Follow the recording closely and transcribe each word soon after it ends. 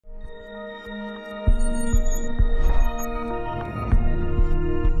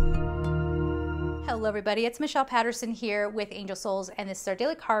Hello everybody, it's Michelle Patterson here with Angel Souls, and this is our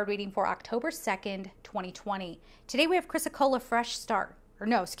daily card reading for October 2nd, 2020. Today we have Chrysacola Fresh Start. Or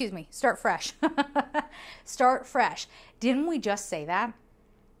no, excuse me, Start Fresh. Start Fresh. Didn't we just say that?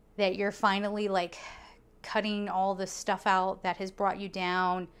 That you're finally like cutting all the stuff out that has brought you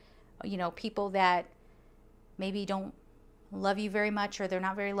down, you know, people that maybe don't love you very much, or they're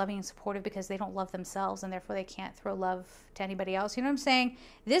not very loving and supportive because they don't love themselves and therefore they can't throw love to anybody else. You know what I'm saying?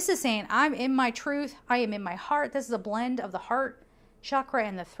 This is saying I'm in my truth. I am in my heart. This is a blend of the heart chakra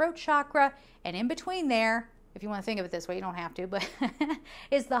and the throat chakra. And in between there, if you want to think of it this way, you don't have to, but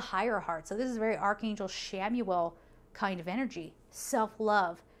is the higher heart. So this is very Archangel Chamuel kind of energy.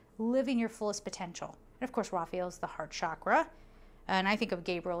 Self-love, living your fullest potential. And of course, Raphael is the heart chakra. And I think of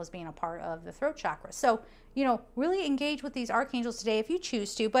Gabriel as being a part of the throat chakra. So, you know, really engage with these archangels today if you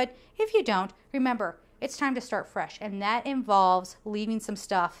choose to. But if you don't, remember, it's time to start fresh. And that involves leaving some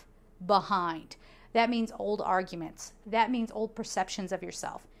stuff behind. That means old arguments. That means old perceptions of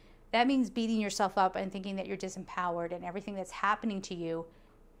yourself. That means beating yourself up and thinking that you're disempowered and everything that's happening to you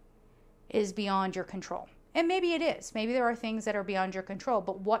is beyond your control. And maybe it is. Maybe there are things that are beyond your control.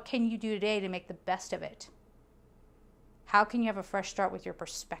 But what can you do today to make the best of it? How can you have a fresh start with your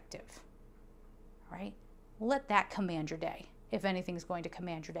perspective? All right? Let that command your day, if anything's going to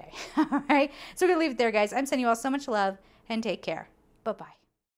command your day. All right? So we're going to leave it there, guys. I'm sending you all so much love, and take care. Bye-bye.